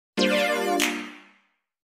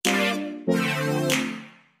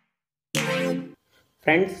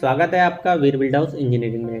Friends, स्वागत है आपका वीर बिल्डहाउस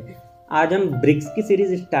इंजीनियरिंग में। आज हम ब्रिक्स की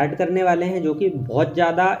सीरीज स्टार्ट करने वाले हैं जो कि बहुत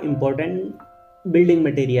ज़्यादा इम्पोर्टेंट बिल्डिंग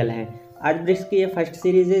मटेरियल है। आज ब्रिक्स की ये फर्स्ट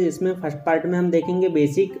सीरीज है जिसमें फर्स्ट पार्ट में हम देखेंगे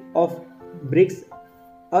बेसिक ऑफ ब्रिक्स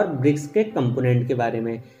और ब्रिक्स के कंपोनेंट के बारे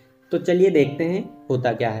में। तो चलिए देखते हैं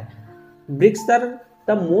होता क्या है। BRICS are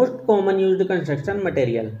the most common used construction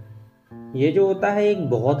material. ये जो होता है एक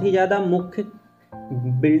बहुत ही ज़्यादा मुख्य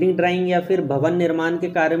बिल्डिंग ड्राइंग या फिर भवन निर्माण के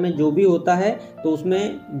कार्य में जो भी होता है तो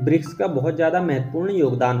उसमें ब्रिक्स का बहुत ज़्यादा महत्वपूर्ण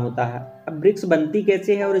योगदान होता है। अब ब्रिक्स बनती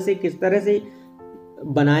कैसे है और इसे किस तरह से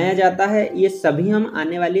बनाया जाता है ये सभी हम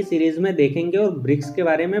आने वाली सीरीज में देखेंगे और ब्रिक्स के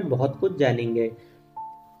बारे में बहुत कुछ जानेंगे।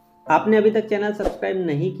 आपने अभी तक चैनल सब्सक्राइब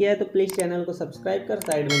नहीं किया है तो प्लीज़ चैनल को सब्सक्राइब कर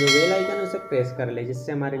साइड में जो बेल आइकन है उसे प्रेस कर ले,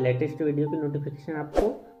 जिससे हमारे लेटेस्ट वीडियो की नोटिफिकेशन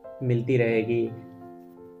आपको मिलती रहेगी।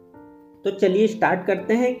 तो चलिए स्टार्ट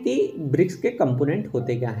करते हैं कि ब्रिक्स के कंपोनेंट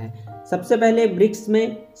होते क्या हैं। सबसे पहले ब्रिक्स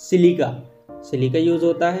में सिलिका यूज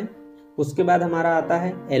होता है। उसके बाद हमारा आता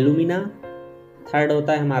है एल्यूमिना, थर्ड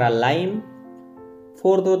होता है हमारा लाइम,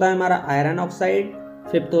 फोर्थ होता है हमारा आयरन ऑक्साइड,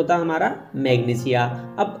 फिफ्थ होता है हमारा मैग्नीशिया।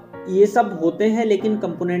 अब ये सब होते हैं लेकिन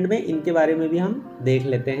कंपोनेंट में इनके बारे में भी हम देख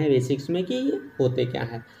लेते हैं बेसिक्स में कि ये होते क्या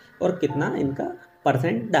हैं और कितना इनका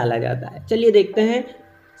परसेंट डाला जाता है। चलिए देखते हैं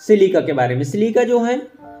सिलिका के बारे में। सिलिका जो है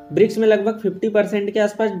ब्रिक्स में लगभग 50% के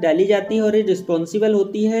आसपास डाली जाती है और ये रिस्पॉन्सिबल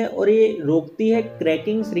होती है और ये रोकती है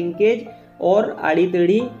क्रैकिंग, श्रिंकेज और आड़ी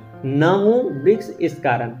टेढ़ी ना हो ब्रिक्स इस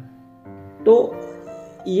कारण। तो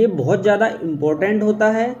ये बहुत ज़्यादा इम्पोर्टेंट होता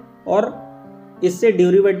है और इससे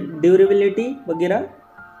ड्यूरेबिलिटी वगैरह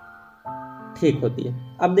ठीक होती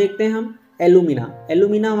है। अब देखते हैं हम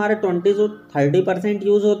एल्यूमिना हमारा 20 से 30%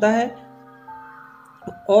 यूज होता है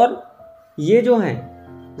और ये जो है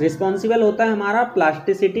रिस्पॉन्सिबल होता है हमारा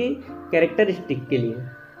प्लास्टिसिटी कैरेक्टरिस्टिक के लिए।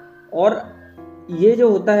 और ये जो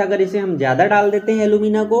होता है अगर इसे हम ज़्यादा डाल देते हैं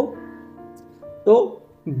एल्यूमिना को तो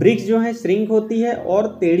ब्रिक्स जो है श्रिंक होती है और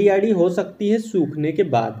टेढ़ी आड़ी हो सकती है सूखने के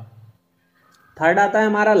बाद। थर्ड आता है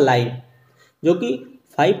हमारा लाइम जो कि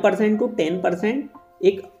 5% to 10%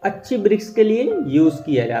 एक अच्छी ब्रिक्स के लिए यूज़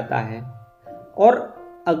किया जाता है। और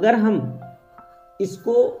अगर हम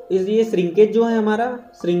इसको ये श्रिंकेज जो है हमारा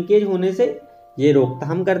श्रिंकेज होने से ये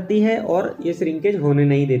रोकथाम करती है और ये श्रिंकेज होने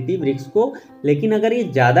नहीं देती ब्रिक्स को। लेकिन अगर ये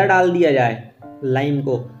ज़्यादा डाल दिया जाए लाइम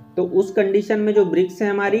को तो उस कंडीशन में जो ब्रिक्स है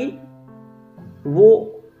हमारी वो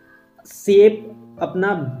शेप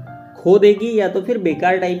अपना खो देगी या तो फिर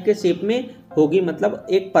बेकार टाइप के शेप में होगी, मतलब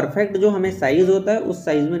एक परफेक्ट जो हमें साइज होता है उस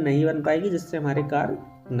साइज में नहीं बन पाएगी, जिससे हमारे कार्य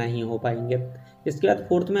नहीं हो पाएंगे। इसके बाद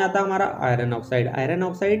फोर्थ में आता है हमारा आयरन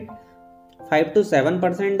ऑक्साइड 5 to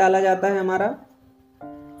 7% डाला जाता है हमारा,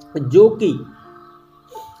 जो कि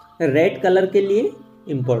रेड कलर के लिए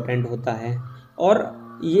इम्पोर्टेंट होता है और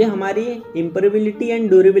ये हमारी इम्परेबिलिटी एंड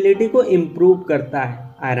ड्यूरेबिलिटी को इम्प्रूव करता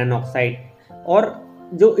है आयरन ऑक्साइड। और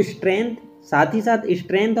जो स्ट्रेंथ साथ ही साथ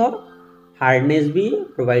स्ट्रेंथ और हार्डनेस भी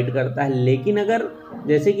प्रोवाइड करता है। लेकिन अगर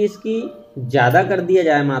जैसे कि इसकी ज़्यादा कर दिया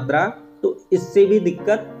जाए मात्रा तो इससे भी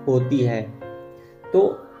दिक्कत होती है। तो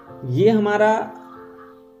ये हमारा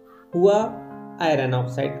हुआ आयरन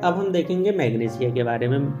ऑक्साइड। अब हम देखेंगे मैग्नीशिया के बारे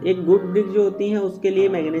में। एक गुड ब्रिक जो होती है उसके लिए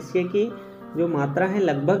मैग्नीशिया की जो मात्रा है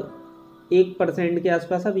लगभग 1% के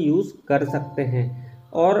आसपास आप यूज़ कर सकते हैं।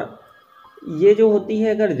 और ये जो होती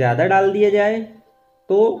है अगर ज़्यादा डाल दिया जाए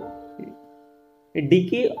तो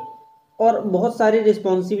डिके और बहुत सारी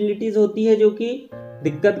रिस्पॉन्सिबिलिटीज़ होती है जो कि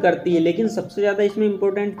दिक्कत करती है। लेकिन सबसे ज़्यादा इसमें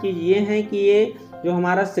इम्पोर्टेंट चीज़ ये है कि ये जो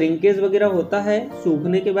हमारा श्रिंकेज वगैरह होता है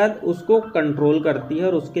सूखने के बाद उसको कंट्रोल करती है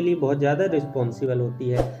और उसके लिए बहुत ज़्यादा रिस्पॉन्सिबल होती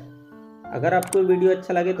है। अगर आपको वीडियो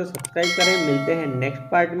अच्छा लगे तो सब्सक्राइब करें। मिलते हैं नेक्स्ट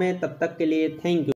पार्ट में, तब तक के लिए थैंक यू।